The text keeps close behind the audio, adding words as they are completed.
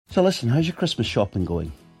So listen, how's your Christmas shopping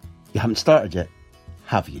going? You haven't started yet,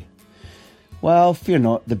 have you? Well, fear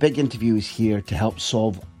not, the big interview is here to help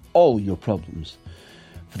solve all your problems.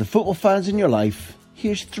 For the football fans in your life,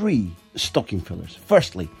 here's 3 stocking fillers.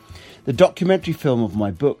 Firstly, the documentary film of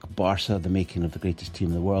my book, Barca, The Making of the Greatest Team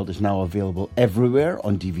in the World, is now available everywhere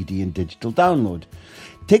on DVD and digital download.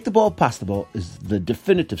 Take the Ball, Pass the Ball is the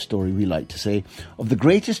definitive story, we like to say, of the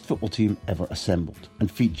greatest football team ever assembled, and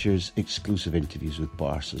features exclusive interviews with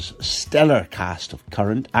Barca's stellar cast of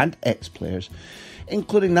current and ex-players,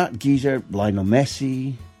 including that geezer Lionel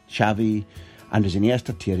Messi, Xavi, Andres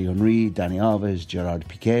Iniesta, Thierry Henry, Dani Alves, Gerard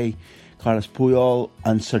Piqué, Carlos Puyol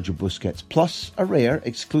and Sergio Busquets, plus a rare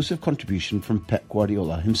exclusive contribution from Pep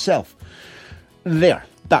Guardiola himself. There,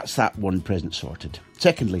 that's that one present sorted.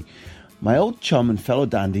 Secondly, my old chum and fellow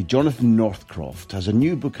dandy Jonathan Northcroft has a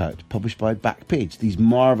new book out, published by Backpage, these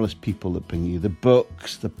marvellous people that bring you the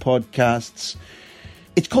books, the podcasts.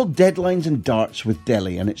 It's called Deadlines and Darts with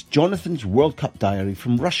Delhi, and it's Jonathan's World Cup diary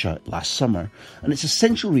from Russia last summer, and it's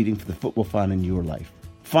essential reading for the football fan in your life.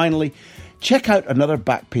 Finally, check out another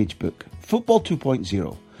Backpage book, Football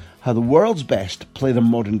 2.0, How the World's Best Play the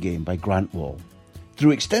Modern Game by Grant Wall.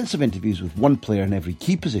 Through extensive interviews with one player in every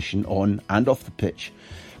key position on and off the pitch,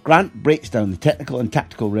 Grant breaks down the technical and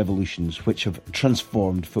tactical revolutions which have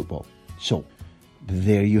transformed football. So,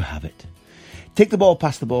 there you have it. Take the Ball,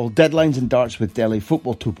 Pass the Ball, Deadlines and Darts with Delhi,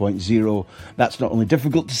 Football 2.0. That's not only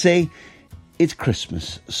difficult to say, it's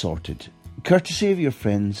Christmas sorted. Courtesy of your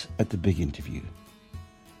friends at the big interview.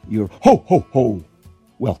 You're ho, ho, ho,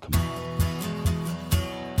 welcome.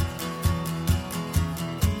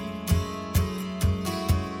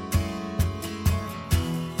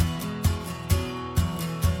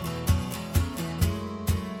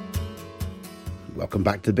 Welcome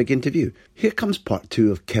back to the big interview. Here comes part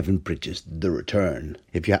 2 of Kevin Bridges' The Return.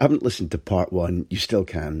 If you haven't listened to part 1, you still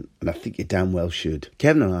can, and I think you damn well should.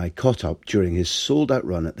 Kevin and I caught up during his sold-out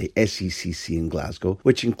run at the SECC in Glasgow,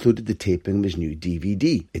 which included the taping of his new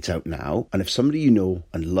DVD. It's out now, and if somebody you know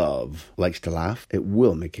and love likes to laugh, it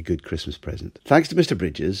will make a good Christmas present. Thanks to Mr.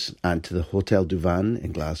 Bridges and to the Hotel Duvan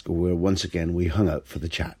in Glasgow, where once again we hung out for the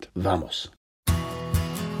chat. Vamos.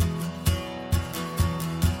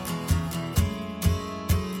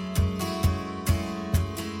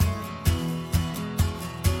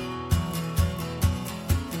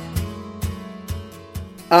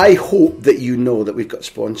 I hope that you know that we've got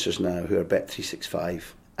sponsors now who are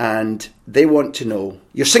Bet365, and they want to know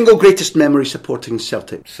your single greatest memory supporting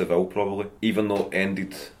Celtic. Seville, probably. Even though it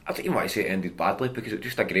ended, I don't even want to say it ended badly, because it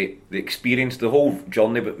was just the experience, the whole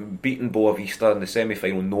journey, but beating Boavista in the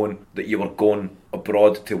semi-final, knowing that you were going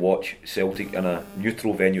abroad to watch Celtic in a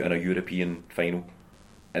neutral venue in a European final,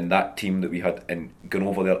 and that team that we had, and going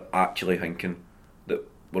over there actually thinking that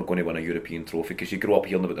we're going to win a European trophy, because you grew up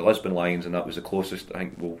hearing about the Lisbon Lions, and that was the closest I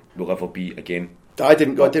think we'll ever be again. I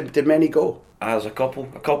didn't go. Did many go? There's a couple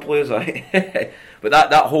of us. But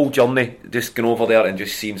that whole journey, just going over there and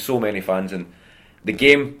just seeing so many fans, and the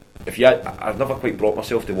game. I've never quite brought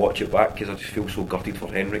myself to watch it back, because I just feel so gutted for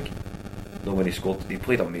Henrik. When he scored, he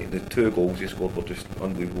played amazing. The 2 goals he scored were just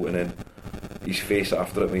unbelievable, and then his face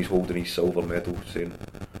after it when he's holding his silver medal, saying,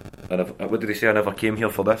 "What did he say? I never came here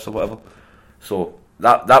for this," or whatever. So.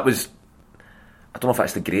 That was, I don't know if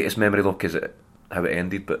that's the greatest memory though, because how it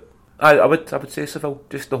ended, but I would say Seville.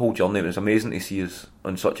 Just the whole journey. It was amazing to see us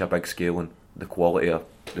on such a big scale, and the quality of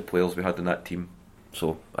the players we had in that team.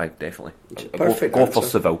 So I definitely go for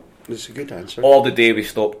Seville. It's a good answer. Or the day we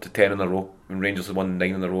stopped to 10 in a row when Rangers had won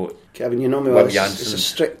 9 in a row. Kevin, you know me well. It's a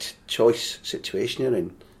strict choice situation you're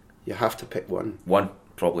in. You have to pick one.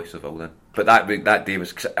 Probably Seville then. But that day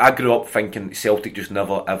was, 'cause I grew up thinking Celtic just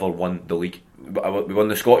never ever won the league. We won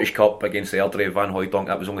the Scottish Cup against the Airdrie Van Hooijdonk.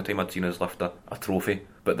 That was the only time I'd seen us lift a trophy.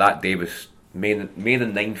 But that day was May the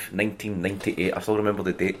 9th, 1998. I still remember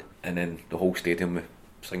the date. And then the whole stadium was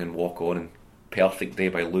singing Walk On, and Perfect Day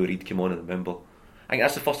by Lou Reed came on, and I remember. I think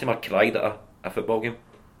that's the first time I cried at a football game.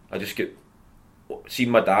 I just get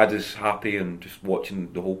seeing my dad is happy and just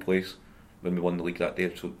watching the whole place when we won the league that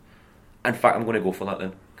day. So, in fact, I'm going to go for that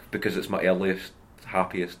then, because it's my earliest,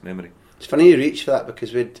 happiest memory. It's funny you reach for that,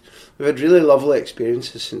 because we've had really lovely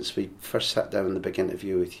experiences since we first sat down in the big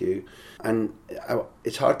interview with you, and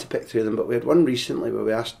it's hard to pick through them, but we had one recently where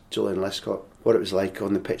we asked Julian Lescott what it was like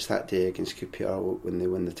on the pitch that day against QPR when they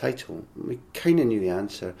won the title. And we kind of knew the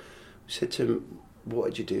answer. We said to him, what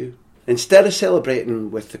did you do? Instead of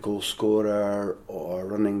celebrating with the goal scorer or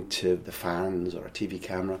running to the fans or a TV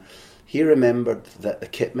camera, he remembered that the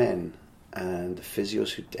kit men and the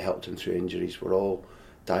physios who helped him through injuries were all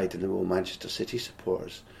dyed-in-the-wool Manchester City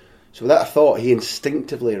supporters So without a thought, he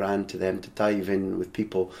instinctively ran to them to dive in with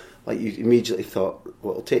people. Like, you immediately thought,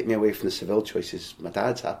 what will take me away from the Seville choice is my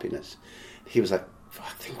dad's happiness. He was like, I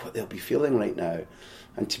think what they'll be feeling right now.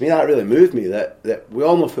 And to me, that really moved me, that we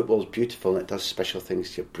all know football is beautiful and it does special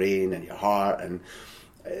things to your brain and your heart, and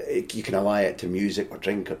you can ally it to music or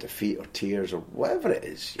drink or defeat or tears or whatever it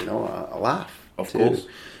is, a laugh. Of course.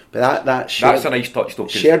 But that shared, that's a nice touch, though.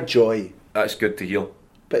 Shared joy. That's good to hear.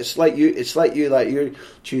 But it's like you're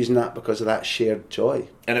choosing that because of that shared joy.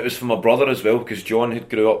 And it was for my brother as well, because John had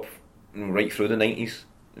grew up right through the 90s.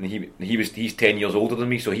 And he's 10 years older than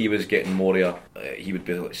me, so he was getting more he would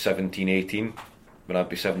be like 17, 18 when I'd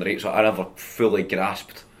be 7 or 8, so I never fully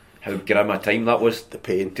grasped how grim a time that was, the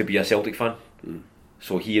pain, to be a Celtic fan.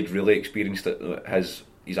 So he had really experienced it.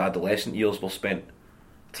 His adolescent years were spent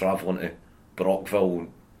travelling to Brockville,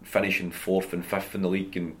 finishing 4th and 5th in the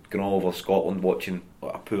league, and going all over Scotland watching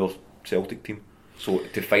a poor Celtic team. So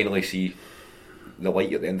to finally see the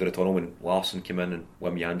light at the end of the tunnel when Larsson came in and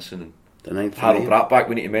Wim Jansen and Harold Bratback,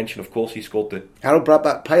 we need to mention, of course, he scored the Harold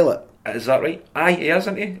Bratback pilot. Is that right? Aye, he is,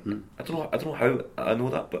 isn't he? I don't know how I know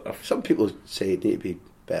that, but some people say you need to be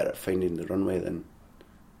better at finding the runway than.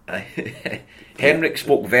 Henrik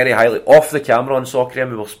spoke very highly off the camera on Soccer,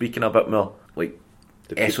 and we were speaking a bit more like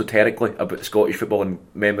esoterically about Scottish football and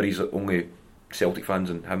memories that only Celtic fans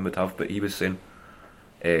and him would have. But he was saying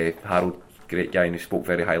Harold, great guy, and he spoke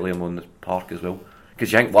very highly of him on the park as well.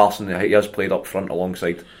 Because you think Larsson, he has played up front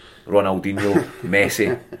alongside Ronaldinho,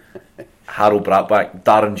 Messi, Harold Bratback,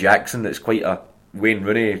 Darren Jackson. That's quite a Wayne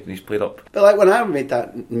Rooney. He's played up. But like when I made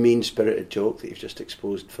that mean-spirited joke that you've just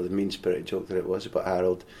exposed for the mean-spirited joke that it was about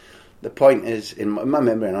Harold, the point is, in my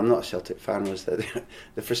memory, and I'm not a Celtic fan, was that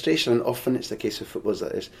the frustration, and often it's the case with footballers,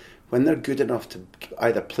 that is when they're good enough to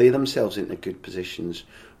either play themselves into good positions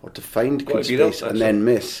or to find good space and then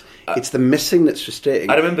miss. It's the missing that's frustrating.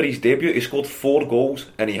 I remember his debut, he scored 4 goals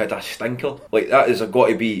and he had a stinker. Like, that is got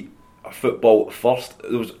to be a football first.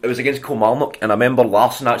 It was against Kilmarnock, and I remember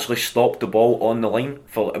Larsson actually stopped the ball on the line.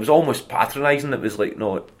 It was almost patronising. It was like,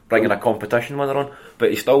 bringing a competition when they're on. But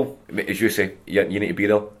he still, as you say, you need to be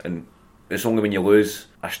there, and it's only when you lose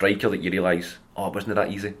a striker that you realise, it wasn't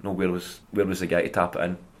that easy. No, where was the guy to tap it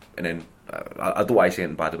in? And then I don't want to say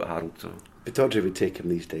anything bad about Harold. So but Audrey would take him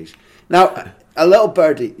these days. Now, a little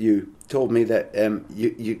birdie, you told me that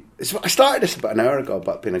I started this about an hour ago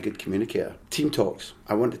about being a good communicator. Team Talks.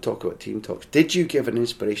 I want to talk about Team Talks. Did you give an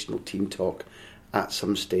inspirational team talk at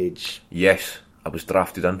some stage? Yes, I was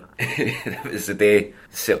drafted in. It was the day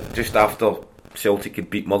just after Celtic had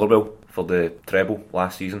beat Motherwell for the treble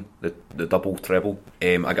last season, the double treble.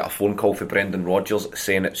 I got a phone call from Brendan Rodgers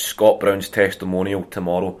saying it's Scott Brown's testimonial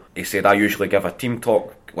tomorrow. He said I usually give a team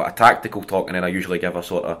talk, a tactical talk, and then I usually give a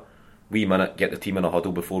sort of wee minute, get the team in a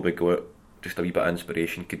huddle before we go out, just a wee bit of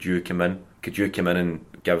inspiration. Could you come in and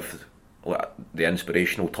give the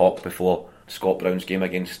inspirational talk before Scott Brown's game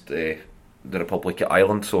against the Republic of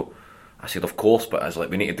Ireland? So I said, of course, but I was like,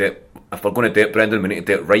 we need to do it. If we're going to do it, Brendan, we need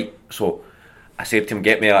to do it right. So I said to him,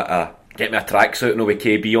 get me a tracksuit with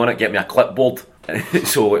KB on it, get me a clipboard.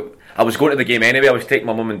 So I was going to the game anyway. I was taking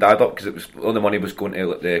my mum and dad up because it was all the money was going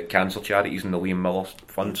to the cancer charities and the Liam Miller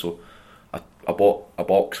fund. So I bought a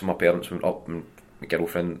box for my parents, went up, and my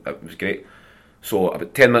girlfriend. It was great. So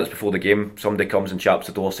about 10 minutes before the game, somebody comes and chaps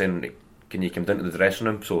the door saying, can you come down to the dressing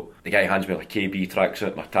room? So the guy hands me a KB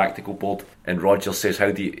tracksuit, my tactical board, and Roger says,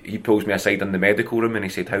 he pulls me aside in the medical room and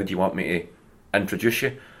he said, how do you want me to introduce you?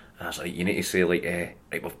 And I was like, you need to say right,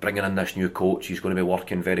 we're bringing in this new coach, he's going to be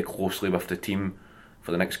working very closely with the team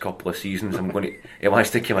for the next couple of seasons. He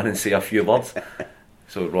wants to come in and say a few words.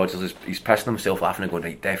 So Rogers he's pissing himself laughing and going,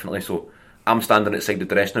 right, definitely. So I'm standing outside the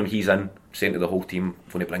dressing room, he's in, saying to the whole team,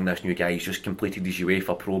 we're going to bring this new guy, he's just completed his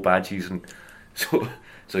UEFA Pro badges, and so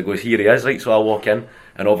he goes, here he is, right? So I walk in,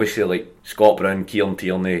 and obviously like Scott Brown, Kieran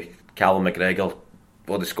Tierney, Callum McGregor,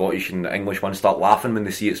 all the Scottish and the English ones start laughing when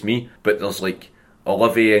they see it's me, but there's like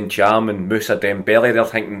Olivier and Cham and Moussa Dembele, they're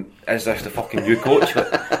thinking, is this the fucking new coach?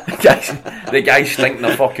 the guy's stinking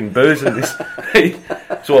of fucking booze and this.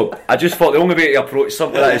 So I just thought the only way to approach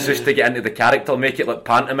something like that is just to get into the character, make it like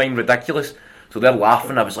pantomime ridiculous. So they're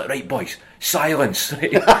laughing. I was like, right boys, silence.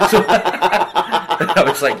 Right? So I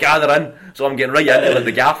was like, gather in. So I'm getting right into like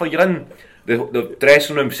the gaffer. You're in the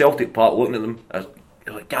dressing room, Celtic part, looking at them. I was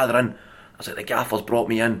like, gather in. I was like, the gaffer's brought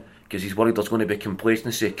me in because he's worried there's going to be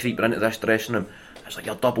complacency creeping into this dressing room. I was like,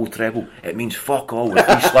 you're double treble. It means fuck all if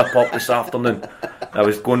we slip up this afternoon. I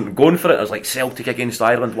was going for it. I was like, Celtic against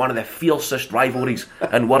Ireland, one of the fiercest rivalries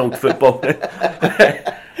in world football.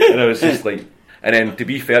 And I was just like, And then, to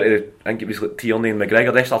be fair to, I think it was like Tierney and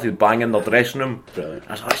McGregor, they started banging their dressing room. Brilliant.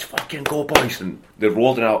 I was like, let's fucking go, boys. And they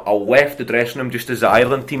rolled, and I left the dressing room just as the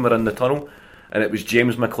Ireland team were in the tunnel. And it was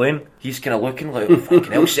James McLean. He's kind of looking like,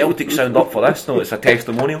 fucking hell, Celtic sound up for this. No, it's a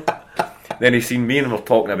testimonial. Then he seen me and we were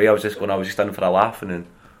talking away. I was just in for a laugh, and then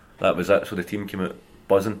that was it. So the team came out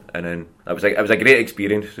buzzing, and then it was a great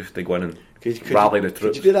experience just to go in and rally the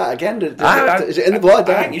troops. Could you do that again? Is it in the blood?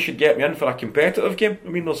 I think you should get me in for a competitive game. I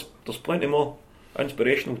mean, there's plenty more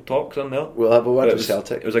inspirational talks in there. We'll have a word with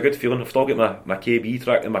Celtic. It was a good feeling. I've still got my KB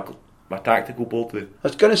track and my tactical board. I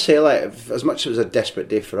was going to say, like, as much as it was a desperate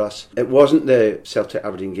day for us, it wasn't the Celtic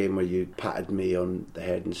Aberdeen game where you patted me on the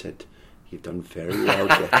head and said, "You've done very well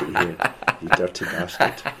getting here, you dirty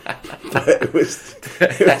bastard." But it was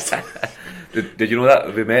Did you know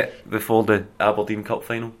that we met before the Aberdeen Cup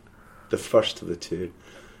final? The first of the two.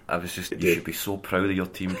 I was just, you should be so proud of your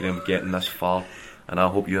team, Graham, getting this far. And I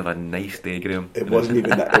hope you have a nice day, Graham. It wasn't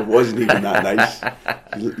even that nice.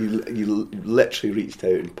 You literally reached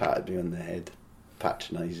out and patted me on the head,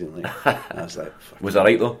 patronisingly. And I was like, was that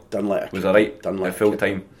right though? Done like a kid. Was that right? Done like a full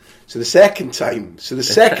time. So the second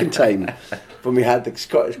time when we had the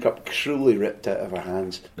Scottish Cup cruelly ripped out of our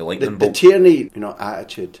hands, the Tierney,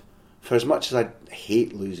 attitude. For as much as I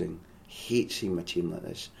hate losing, hate seeing my team like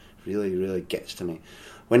this, really, really gets to me.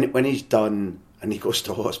 When he's done and he goes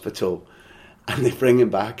to hospital and they bring him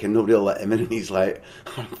back and nobody will let him in, and he's like,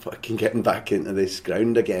 "I'm fucking getting back into this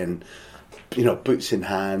ground again," boots in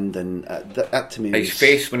hand, and that to me, his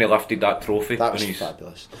face when he lifted that trophy, that was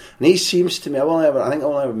fabulous. And he seems to me, I've only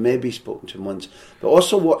ever maybe spoken to him once, but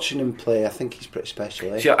also watching him play, I think he's pretty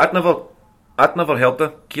special. See, I'd never heard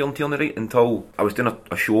of Kieran Tierney, right, until I was doing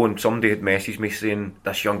a show and somebody had messaged me saying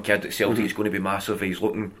this young kid at Celtic is going to be massive. He's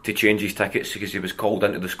looking to change his tickets because he was called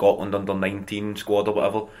into the Scotland under-19 squad or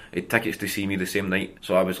whatever. He had tickets to see me the same night,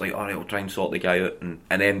 so I was like, alright, I'll try and sort the guy out. And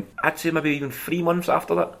then I'd say maybe even 3 months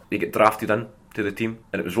after that, he got drafted in to the team,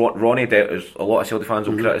 and it was Ronnie. A lot of Celtic fans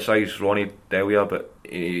will criticise Ronnie Delia, but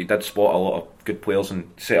he did spot a lot of good players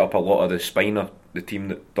and set up a lot of the spine of the team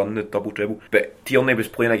that done the double treble. But Tierney was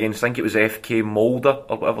playing against, I think it was FK Molde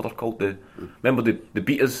or whatever they're called. Remember they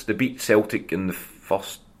beat us. They beat Celtic in the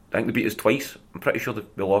first. I think they beat us twice. I'm pretty sure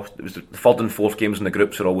we lost. It was the third and fourth games in the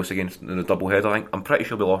groups are always against in the double header. I'm pretty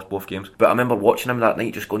sure we lost both games. But I remember watching him that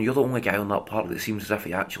night, just going, "You're the only guy on that park that seems as if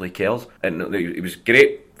he actually cares." And he was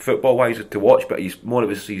great football wise to watch, but it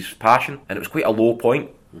was his passion, and it was quite a low point.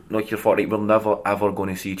 Like you thought, right, we're never ever going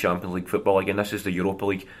to see Champions League football again. This is the Europa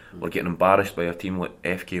League. We're getting embarrassed by a team like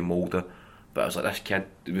FK Molde. But I was like, this kid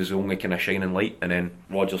was the only kind of shining light. And then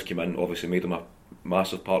Rodgers came in, obviously made him a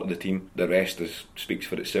massive part of the team. The rest speaks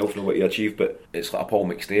for itself, what he achieved. But it's like a Paul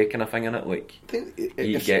McStay kind of thing, in it. Like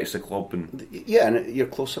he gets the club, and you're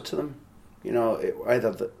closer to them.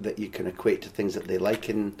 Either that you can equate to things that they like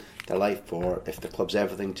in their life, or if the club's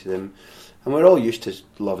everything to them. And we're all used to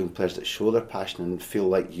loving players that show their passion and feel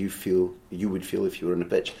like you would feel if you were on the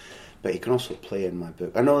pitch. But he can also play, in my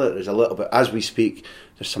book. I know that there's a little bit, as we speak,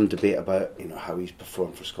 there's some debate about how he's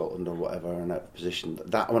performed for Scotland or whatever in that position.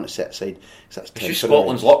 That I want to set aside, because that's temporary. It's just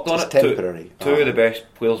Scotland's luck on it. Temporary. Two of the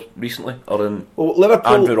best players recently are in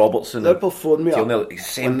Liverpool, Andrew Robertson. Liverpool phoned me up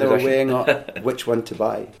when they were weighing up which one to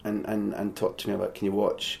buy, and talked to me about, can you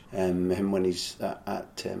watch him when he's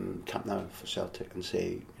at Camp Nou for Celtic, and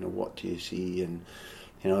say, what do you see, and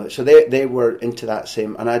so they were into that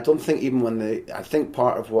same. And I don't think even I think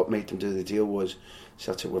part of what made them do the deal was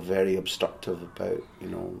Celtic were very obstructive about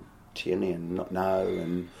Tierney and not now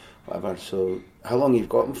and whatever. So how long you've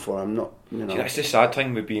got him for, I'm not. See, that's the sad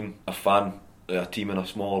thing with being a fan of a team in a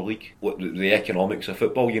smaller league. The economics of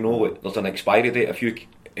football, there's an expiry date.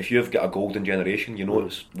 If you've got a golden generation,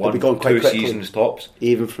 it's 1-2 seasons tops.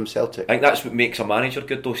 Even from Celtic. I think that's what makes a manager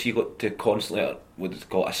good, though. So you got to constantly, what it's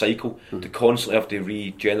called, a cycle, to constantly have to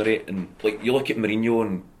regenerate. And like you look at Mourinho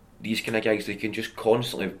and these kind of guys, they can just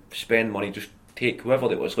constantly spend money, just take whoever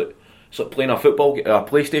they want. It's like playing a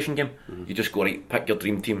PlayStation game. You just go, right, pick your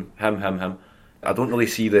dream team, him. I don't really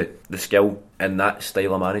see the skill in that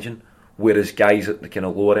style of managing. Whereas guys at the kind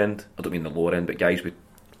of lower end, I don't mean the lower end, but guys with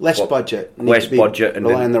less budget, and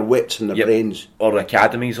rely on their wits and their brains, or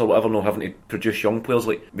academies or whatever, not having to produce young players.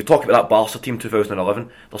 Like we talk about that Barca team 2011.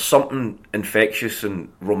 There's something infectious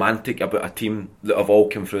and romantic about a team that have all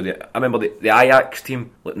come through. I remember the Ajax team,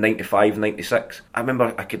 like 95, 96. I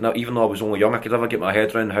remember I could not, even though I was only young, I could never get my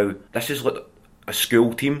head around how this is like a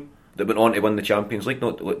school team that went on to win the Champions League.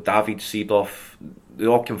 Not like David Seedorf, they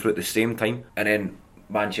all came through at the same time, and then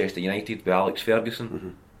Manchester United with Alex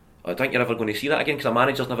Ferguson. I think you're never going to see that again, because a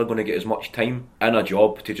manager's never going to get as much time in a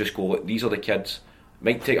job to just go, look, these are the kids,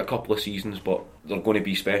 Might take a couple of seasons, but they're going to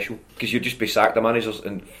be special because you'd just be sacked the managers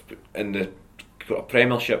in the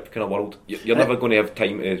Premiership kind of world. You're never going to have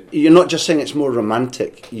time to. You're not just saying it's more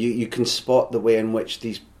romantic. You can spot the way in which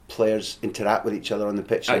these players interact with each other on the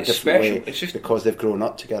pitch in a different way, it's just because they've grown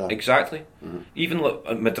up together. Exactly. Mm-hmm. Even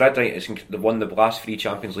like Madrid, right? They've won the last 3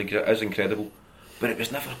 Champions League. It is incredible, but it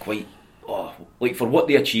was never quite. Like for what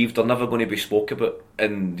they achieved, they're never going to be spoke about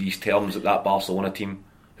in these terms. That Barcelona team,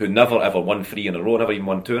 who never ever won 3 in a row, never even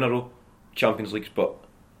won 2 in a row Champions Leagues, but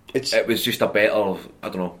it was just a better. I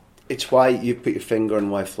don't know. It's why you put your finger on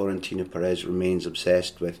why Florentino Perez remains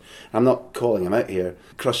obsessed with. I'm not calling him out here,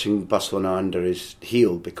 crushing Barcelona under his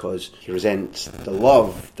heel because he resents the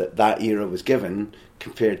love that era was given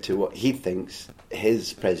compared to what he thinks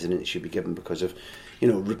his president should be given because of,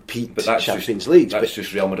 repeat Champions Leagues. That's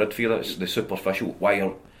just Real Madrid feel. It's the superficial.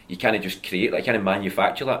 You can't just create that. You can't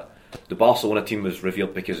manufacture that. The Barcelona team was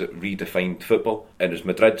revered because it redefined football, and as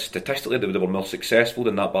Madrid, statistically they were more successful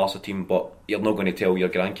than that Barca team, but you're not going to tell your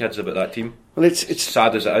grandkids about that team. Well, it's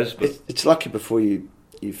sad as it is, but it's lucky before you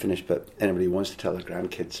finish, but anybody who wants to tell their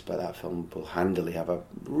grandkids about that film will handily have a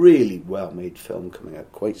really well made film coming out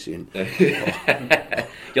quite soon.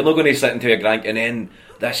 You're not going to sit and tell your grandkids, and then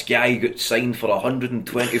this guy got signed for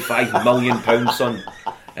 £125 million, son,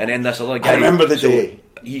 and then this other guy, I remember the day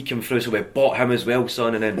he came through, so we bought him as well,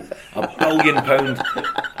 son, and then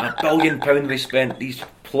 £1 billion we spent. These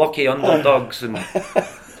plucky underdogs, and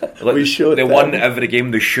they won every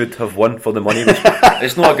game they should have won for the money.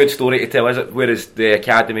 It's not a good story to tell, is it? Whereas the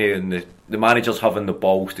academy and the managers having the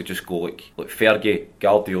balls to just go like Fergie,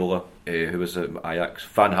 Guardiola, who was at Ajax,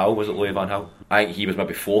 Van Gaal, was it Louis Van Gaal? I think he was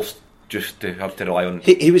maybe forced just to have to rely on.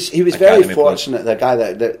 He was very fortunate. The guy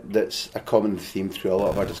that's a common theme through a lot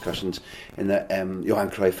of our discussions, in that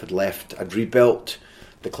Johan Cruyff had rebuilt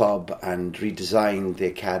the club and redesigned the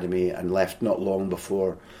academy and left not long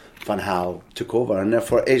before Van Gaal took over, and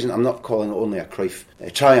therefore I'm not calling it only a Cruyff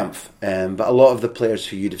triumph, but a lot of the players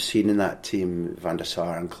who you'd have seen in that team, Van der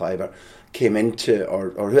Sar and Kluivert, came into,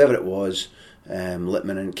 or whoever it was,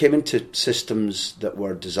 Littman, and came into systems that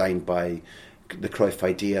were designed by the Cruyff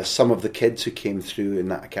idea. Some of the kids who came through in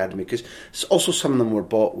that academy, because also some of them were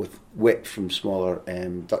bought with wit from smaller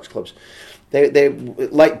Dutch clubs. They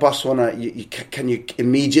like Barcelona. Can you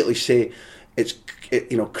immediately say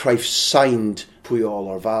Cruyff signed Puyol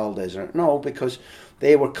or Valdez? No, because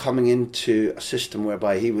they were coming into a system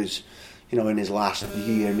whereby he was, in his last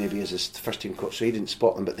year maybe as his first team coach, so he didn't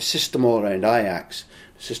spot them. But the system all around Ajax,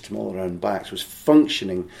 the system all around Bax was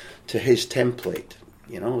functioning to his template.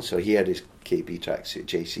 So he had his KB tracksuit,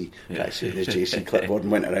 JC tracksuit, his JC clipboard,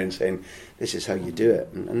 and went around saying, "This is how you do it,"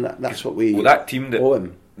 and that's what we that team that owe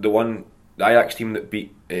him. The Ajax team that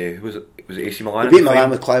beat who was it? Was it AC Milan? They beat Milan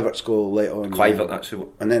with Kluivert's goal late on. Kluivert, that's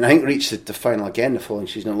who. And then I think reached the final again the following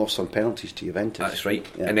season and lost on penalties to Juventus. That's right.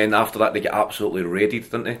 Yeah. And then after that they get absolutely raided,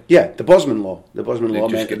 didn't they? Yeah, the Bosman law. The Bosman law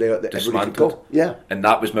meant that everybody could go. Yeah. And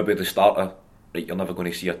that was maybe the start of, right, you're never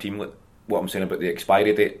going to see a team like what I'm saying about the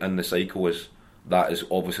expiry date and the cycle is that is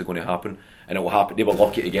obviously going to happen, and it will happen. They were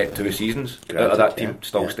lucky to get 2 seasons out of that team,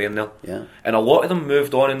 still staying there. Yeah. And a lot of them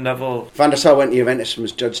moved on and never. Van der Sar went to Juventus and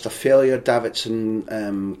was judged a failure. Davidson,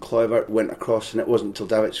 Kluivert went across, and it wasn't until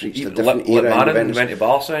Davids reached a different era. Littmanen went to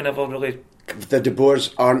Barca and never really. The De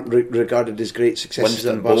Boers aren't regarded as great successes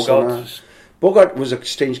at Barcelona. Bogart was a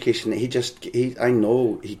strange case in that I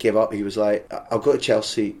know he gave up. He was like, I'll go to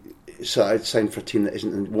Chelsea, so I'd sign for a team that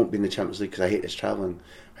won't be in the Champions League because I hate this travelling.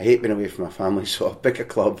 I hate being away from my family, so I'll pick a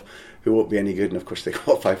club who won't be any good. And of course, they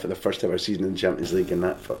qualified for the first ever season in the Champions League, and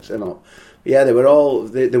that fucks it up. Yeah, they were all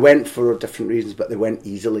they went for different reasons, but they went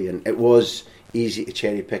easily, and it was easy to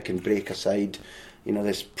cherry pick and break aside,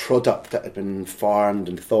 this product that had been farmed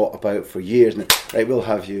and thought about for years. And right, we'll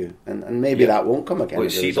have you, and maybe that won't come again. Well,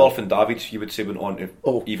 Seedorf and Davids, you would say, went on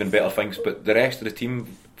to even better things, but the rest of the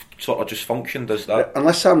team sort of just functioned as that.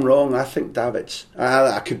 Unless I'm wrong, I think Davids,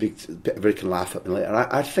 I could be, everybody can laugh at me later,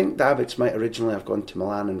 I think Davids might originally have gone to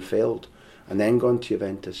Milan and failed and then gone to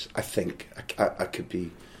Juventus. I think I could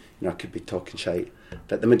be talking shite,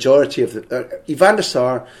 but the majority of Van der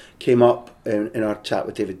Sar came up in our chat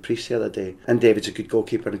with David Priest the other day, and David's a good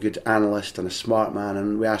goalkeeper and a good analyst and a smart man,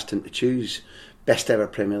 and we asked him to choose best ever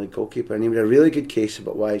Premier League goalkeeper, and he made a really good case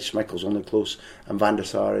about why Schmeichel's only close and Van der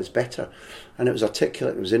Sar is better, and it was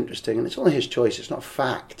articulate, it was interesting, and it's only his choice, it's not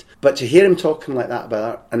fact. But to hear him talking like that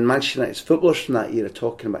about and Manchester United's footballers from that era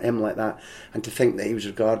talking about him like that, and to think that he was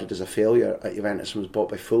regarded as a failure at Juventus and was bought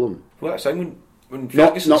by Fulham. Well, that's when Not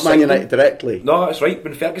Ferguson Man signed United him, directly. no, that's right.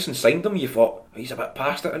 When Ferguson signed him, you thought he's a bit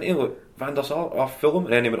past it, isn't he? Like Van der Sar off Fulham,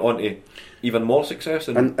 and then he went on to even more success.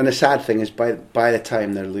 And the sad thing is, by the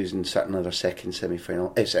time they're losing another second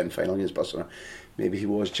final against Barcelona, maybe he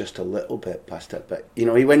was just a little bit past it. But he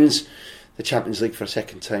wins the Champions League for a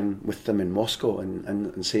second time with them in Moscow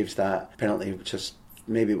and saves that penalty, which is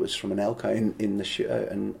maybe it was from an Elka in the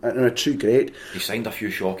shootout, and a true great. He signed a few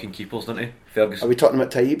shocking keepers, didn't he, Ferguson? Are we talking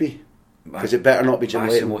about Taibbi? Because it better not be Jim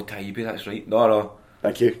Leighton. Massimo Taibbi, that's right. No.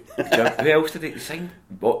 Thank you. Who else did he sign?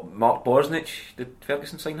 Mark Bosnich. Did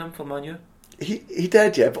Ferguson sign him for Man U? He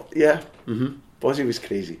did, yeah. But yeah. Mm-hmm. Bosnich was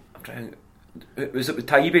crazy. I'm trying. Was it with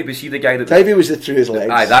Taibbi? Was he the guy that... Taibbi was the through his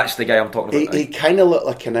legs. Aye, that's the guy I'm talking about. He kind of looked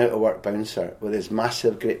like an out-of-work bouncer with his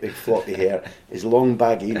massive, great big floppy hair, his long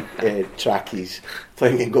baggy trackies,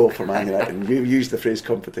 playing in goal for Man United. And you used the phrase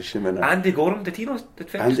competition winner. Andy Gorham, did he not?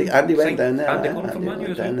 Did Andy went down there. Andy Gorham from Man U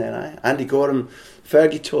as well. Andy Gorham,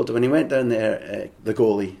 Fergie told him when he went down there, the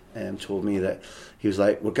goalie told me that he was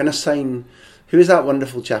like, we're going to sign... Who is that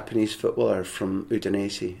wonderful Japanese footballer from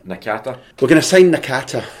Udinese? Nakata. We're going to sign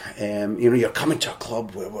Nakata. You're coming to a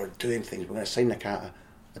club where we're doing things. We're going to sign Nakata.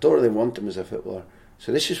 I don't really want him as a footballer.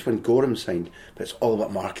 So this is when Gorham signed, but it's all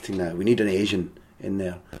about marketing now. We need an Asian in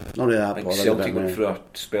there. Not really that bothered. Celtic went through a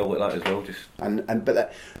spell like that as well.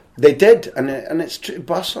 They did, and it's true.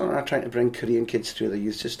 Barcelona are trying to bring Korean kids through the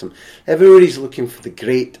youth system. Everybody's looking for the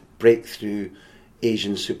great breakthrough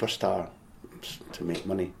Asian superstar to make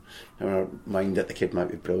money. Never mind that the kid might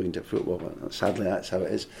be brilliant at football, but sadly that's how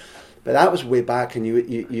it is. But that was way back, and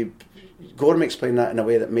you Gorham explained that in a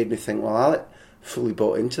way that made me think, well, Alec fully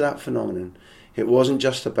bought into that phenomenon. It wasn't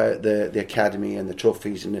just about the academy and the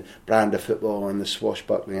trophies and the brand of football and the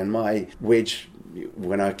swashbuckling and my wage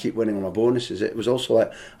when I keep winning on my bonuses. It was also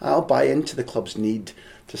like, I'll buy into the club's need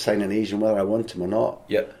to sign an Asian whether I want him or not.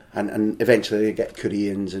 Yep. And eventually they get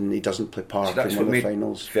Koreans and he doesn't play part in one of the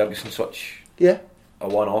finals. Ferguson such a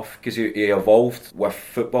one-off, because he evolved with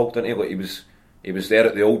football, didn't he? Like he was there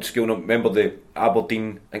at the old school. Remember the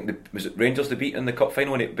Aberdeen, I think was it Rangers they beat in the cup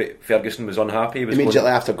final, but Ferguson was unhappy. He was immediately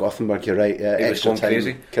after Gothenburg, you're right. Yeah, he was going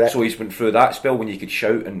crazy. Correct. So he's went through that spell when you could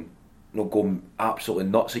shout and go absolutely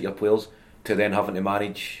nuts at your players, to then having to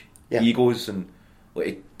manage egos, and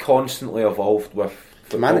he constantly evolved with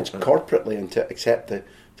to manage corporately and to accept the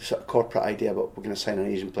sort of corporate idea about we're going to sign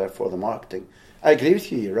an Asian player for the marketing. I agree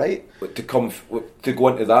with you. You're right. To go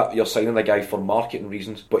into that, you're signing a guy for marketing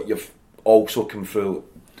reasons, but you've also come through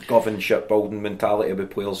governed shipbuilding mentality with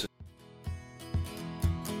players.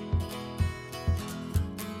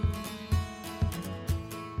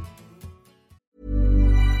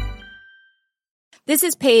 This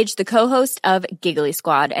is Paige, the co-host of Giggly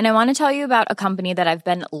Squad, and I want to tell you about a company that I've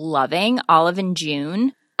been loving, Olive &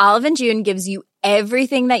 June. Olive & June gives you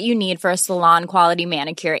everything that you need for a salon-quality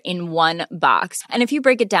manicure in one box. And if you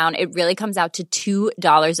break it down, it really comes out to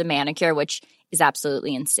 $2 a manicure, which is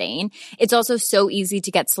absolutely insane. It's also so easy to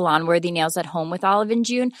get salon-worthy nails at home with Olive &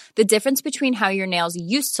 June. The difference between how your nails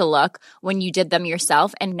used to look when you did them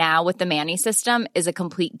yourself and now with the Mani system is a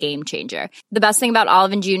complete game changer. The best thing about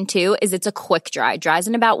Olive & June, too, is it's a quick dry. Dries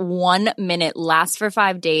in about 1 minute, lasts for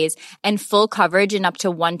 5 days, and full coverage in up to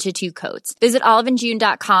 1 to 2 coats. Visit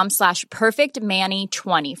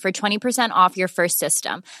oliveandjune.com/perfectmani20 for 20% off your first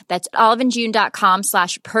system. That's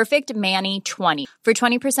oliveandjune.com/perfectmani20 for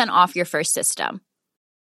 20% off your first system.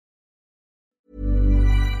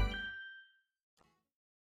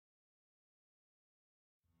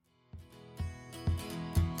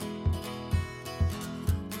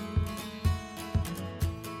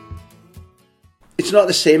 It's not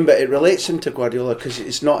the same, but it relates into Guardiola because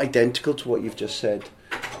it's not identical to what you've just said.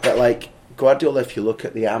 But like Guardiola, if you look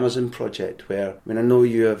at the Amazon project, where, I mean, I know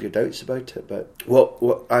you have your doubts about it, but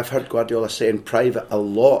what I've heard Guardiola say in private a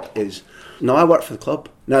lot is, no, I work for the club.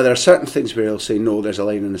 Now, there are certain things where he'll say, no, there's a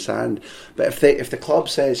line in the sand. But if the club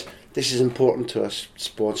says, this is important to us,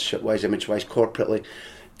 sponsorship-wise, image-wise, corporately,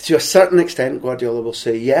 to a certain extent, Guardiola will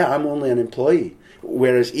say, yeah, I'm only an employee.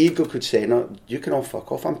 Whereas Ego could say, no, you can all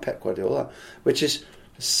fuck off, I'm Pep Guardiola. Which is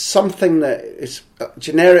something that is,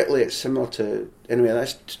 generically, it's similar to, anyway,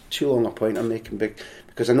 that's too long a point I'm making, big,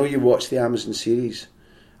 because I know you watched the Amazon series.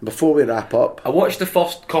 Before we wrap up, I watched the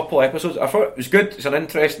first couple episodes. I thought it was good. It's an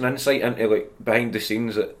interesting insight into like behind the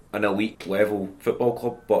scenes at an elite level football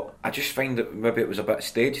club, but I just find that maybe it was a bit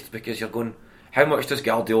staged, because you're going, how much does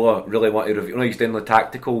Guardiola really want to review? You know, he's doing the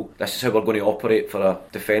tactical, this is how we're going to operate for a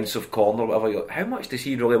defensive corner or whatever. How much does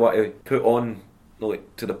he really want to put on,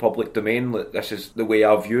 like, to the public domain? Like, this is the way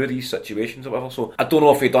I view these situations or whatever. So I don't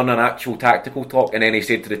know if he'd done an actual tactical talk and then he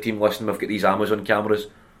said to the team, listen, we've got these Amazon cameras,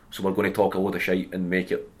 so we're going to talk a load of shite and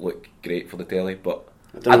make it look great for the telly. But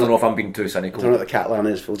I don't know if I'm being too cynical. I don't know what the Catalan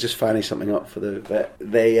is. We'll just fanny something up for the bit.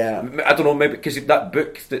 I don't know, maybe because that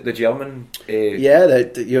book, the German.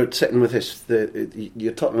 You're sitting with this.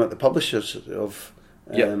 You're talking about the publishers of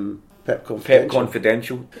Pep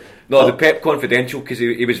Confidential. No, the Pep Confidential, because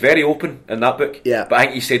he was very open in that book. Yeah. But I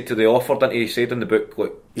think he said to the author, didn't he? He said in the book,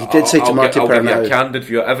 look, he did say to Marty I'll give you Pernau, a candid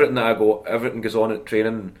view. Everything goes on at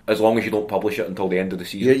training, as long as you don't publish it until the end of the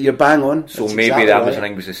season. You're bang on. So That's maybe exactly that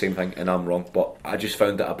right. was the same thing, and I'm wrong. But I just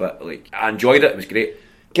found it a bit like, I enjoyed it. It was great.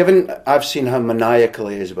 Given I've seen how maniacal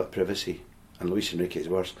he is about privacy, and Luis Enrique is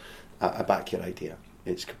worse, I back your idea.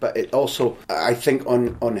 But it also, I think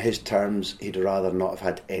on his terms, he'd rather not have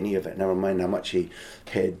had any of it. Never mind how much he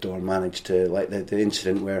hid or managed to, like the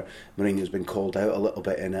incident where Mourinho's been called out a little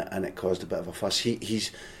bit in it, and it caused a bit of a fuss.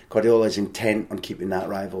 Guardiola's intent on keeping that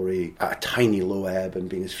rivalry at a tiny low ebb and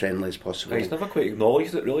being as friendly as possible. He's never quite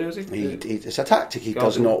acknowledged it, really, has he? It's a tactic he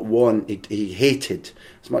does not want. He hated,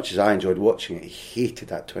 as much as I enjoyed watching it, he hated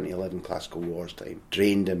that 2011 Classical Wars time.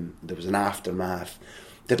 Drained him. There was an aftermath.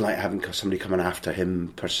 Didn't like having somebody coming after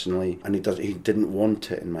him personally, and he didn't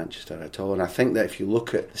want it in Manchester at all. And I think that if you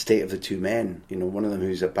look at the state of the two men, one of them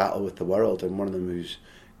who's at battle with the world and one of them who's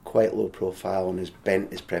quite low profile and has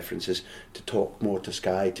bent his preferences to talk more to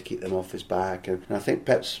Sky to keep them off his back, and I think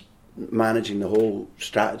Pep's managing the whole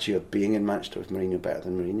strategy of being in Manchester with Mourinho better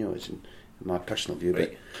than Mourinho is, in my personal view.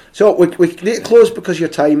 Right. So we need to close because of your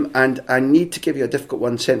time, and I need to give you a difficult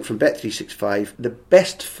one sent from Bet365. The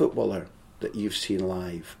best footballer that you've seen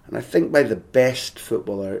live, and I think by the best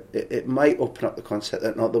footballer it might open up the concept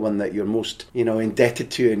that not the one that you're most indebted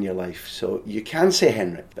to in your life. So you can say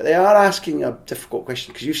Henrik, but they are asking a difficult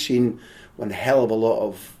question because you've seen one hell of a lot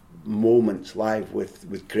of moments live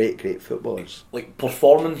with great footballers. Like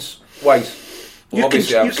performance wise, you can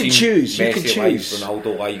choose. Messi live,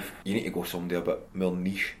 Ronaldo live. You need to go somebody a bit more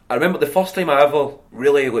niche. I remember the first time I ever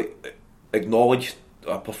really acknowledged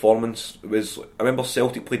a performance was, I remember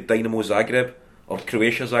Celtic played Dynamo Zagreb, or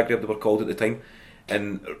Croatia Zagreb they were called at the time,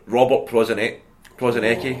 and Robert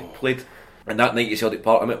Prozinecki played, and that night at Celtic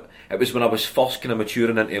Park, it was when I was first kind of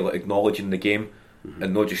maturing into acknowledging the game,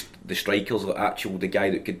 and not just the strikers, the guy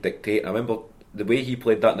that could dictate. I remember the way he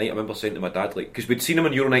played that night. I remember saying to my dad, because we'd seen him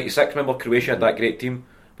in Euro 96, remember Croatia had that great team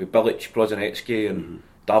with Bilic, Prozinecki and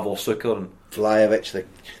Davor Suker and Vlahovic.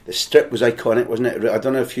 The strip was iconic, wasn't it? I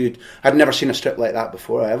don't know if I'd never seen a strip like that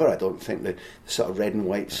before ever. I don't think the sort of red and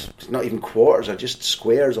whites, not even quarters, are just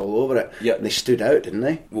squares all over it. Yeah. And they stood out, didn't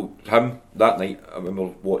they? Well, him that night, I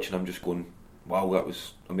remember watching him just going, wow, that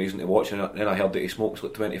was amazing to watch. And then I heard that he smokes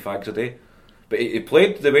like 20 fags a day. But he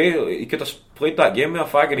played the way he could have played that game with a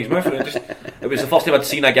fag in his mouth. And it was the first time I'd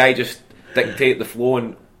seen a guy just dictate the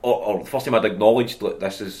flow, or the first time I'd acknowledged that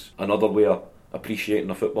this is another way of appreciating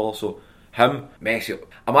a footballer. So him, Messi.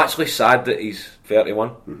 I'm actually sad that he's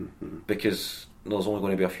 31 because there's only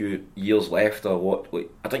going to be a few years left. Or what?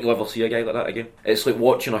 I think you'll ever see a guy like that again. It's like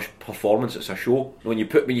watching a performance. It's a show. When you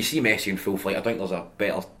see Messi in full flight, I think there's a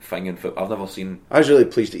better thing in football. I've never seen. I was really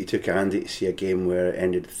pleased that you took Andy to see a game where it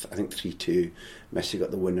ended, I think 3-2. Messi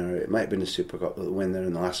got the winner. It might have been the Super Cup, the winner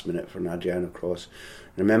in the last minute for an Adriano cross.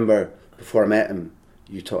 I remember before I met him,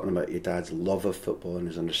 you talking about your dad's love of football and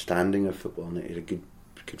his understanding of football, and he had a good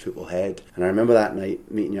football head. And I remember that night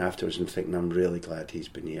meeting you afterwards and thinking, I'm really glad he's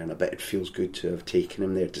been here, and I bet it feels good to have taken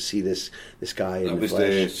him there to see this guy in the flesh.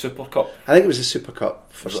 That was the Super Cup. I think it was the Super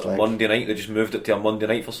Cup first leg. Monday night. They just moved it to a Monday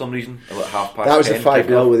night for some reason. About 10:30. That was the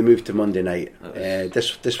 5-0 where they moved to Monday night.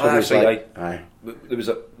 This one was like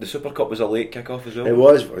the Super Cup was a late kick-off as well. It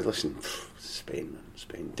was. Listen, Spain,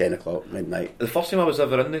 10 o'clock, midnight. The first time I was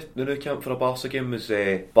ever in the Nou Camp for a Barca game was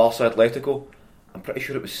Barca Atletico. I'm pretty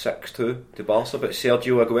sure it was 6-2 to Barca, but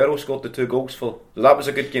Sergio Aguero scored the 2 goals for. So that was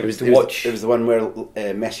a good game to watch. It was the one where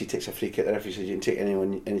Messi takes a free kick. The referee says you can take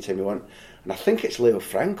anytime you want. And I think it's Leo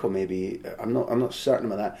Franco, maybe. I'm not certain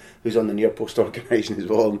about that. Who's on the near post organising as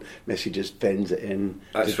well. And Messi just bends it in.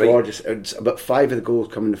 That's right. It's about 5 of the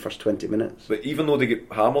goals come in the first 20 minutes. But even though they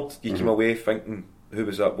get hammered, you came away thinking, who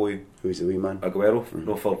was that boy? Who's the wee man? Aguero,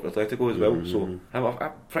 for Atletico as well. So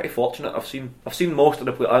I'm pretty fortunate. I've seen most of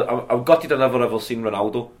the play. I'm gutted I've never ever seen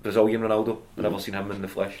Ronaldo, Brazilian Ronaldo. I've never seen him in the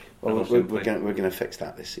flesh. Well, we're going to fix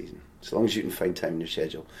that this season. As long as you can find time in your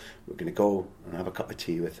schedule, we're going to go and have a cup of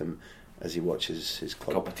tea with him as he watches his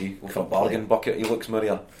club. Cup of tea with a bargain bucket. He looks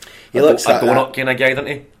Maria. He looks a donut kind of guy, doesn't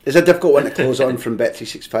he? It's a difficult one to close on from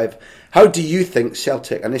Bet365. How do you think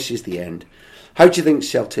Celtic, and this is the end, how do you think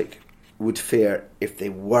Celtic would fare if they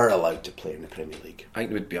were allowed to play in the Premier League? I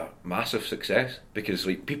think it would be a massive success because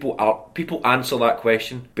people answer that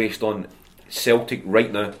question based on Celtic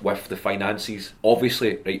right now with the finances,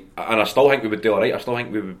 obviously, right, and I still think we would do alright. I still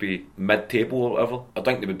think we would be mid-table or whatever. I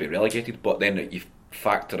think they would be relegated, but then you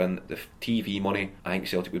factor in the TV money, I think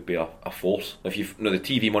Celtic would be a force. If you've the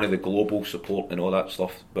TV money, the global support and all that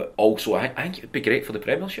stuff, but also I think it would be great for the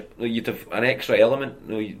Premiership. You'd have an extra element.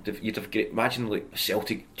 You'd have great. Imagine like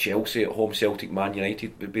Celtic, Chelsea at home, Celtic, Man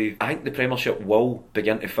United would be. I think the Premiership will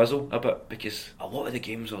begin to fizzle a bit because a lot of the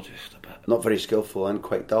games are just a bit not very skillful and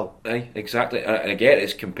quite dull. Aye, exactly. And I get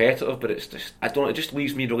it's competitive, but it's just I don't know. It just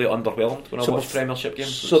leaves me really underwhelmed when I watch Premiership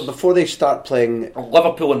games. So before they start playing,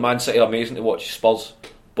 Liverpool and Man City are amazing to watch. Spurs.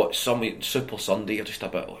 But some Super Sunday, you're just a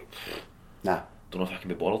bit like, nah. Don't know if I can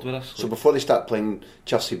be bothered with this. So before they start playing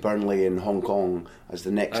Chelsea, Burnley, and Hong Kong as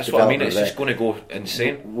the next, that's what I mean. It's just going to go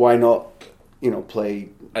insane. Why not? Play.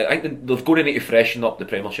 I think they're going to need to freshen up the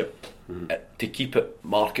Premiership to keep it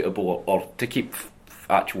marketable or to keep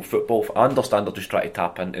actual football. I understand they're just trying to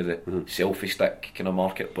tap into the selfie stick kind of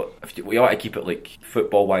market, but if we ought to keep it like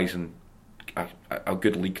football wise and a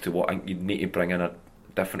good league to what I think you need to bring in a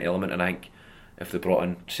different element. And I think if they brought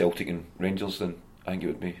in Celtic and Rangers, then I think it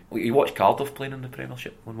would be. You watch Cardiff playing in the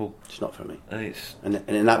Premiership one will. It's not for me. It's and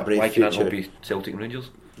in that brave why future, can't it all be Celtic and Rangers?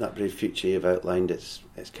 That brave future you've outlined, it's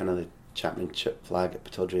kind of the championship flag at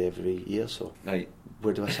Pittodrie every year. So right.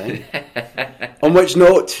 Where do I sign? On which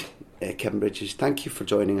note, Kevin Bridges, thank you for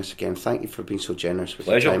joining us again. Thank you for being so generous with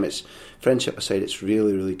Pleasure. your time. It's friendship aside, it's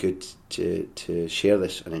really, really good to share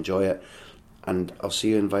this and enjoy it. And I'll see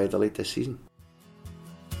you in Valladolid this season.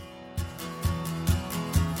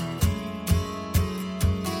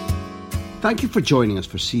 Thank you for joining us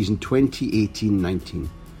for season 2018-19.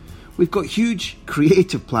 We've got huge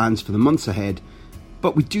creative plans for the months ahead,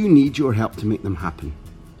 but we do need your help to make them happen.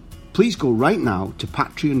 Please go right now to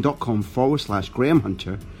patreon.com/Graham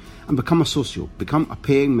Hunter and become a socio, become a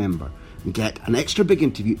paying member, and get an extra big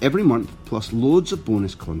interview every month plus loads of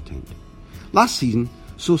bonus content. Last season,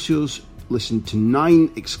 socios listened to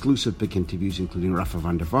 9 exclusive big interviews, including Rafa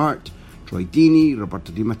van der Vaart, Troy Deeney,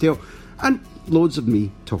 Roberto Di Matteo, and loads of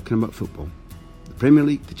me talking about football. The Premier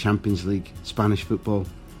League, the Champions League, Spanish football.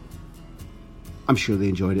 I'm sure they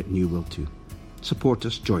enjoyed it and you will too. Support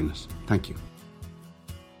us, join us. Thank you.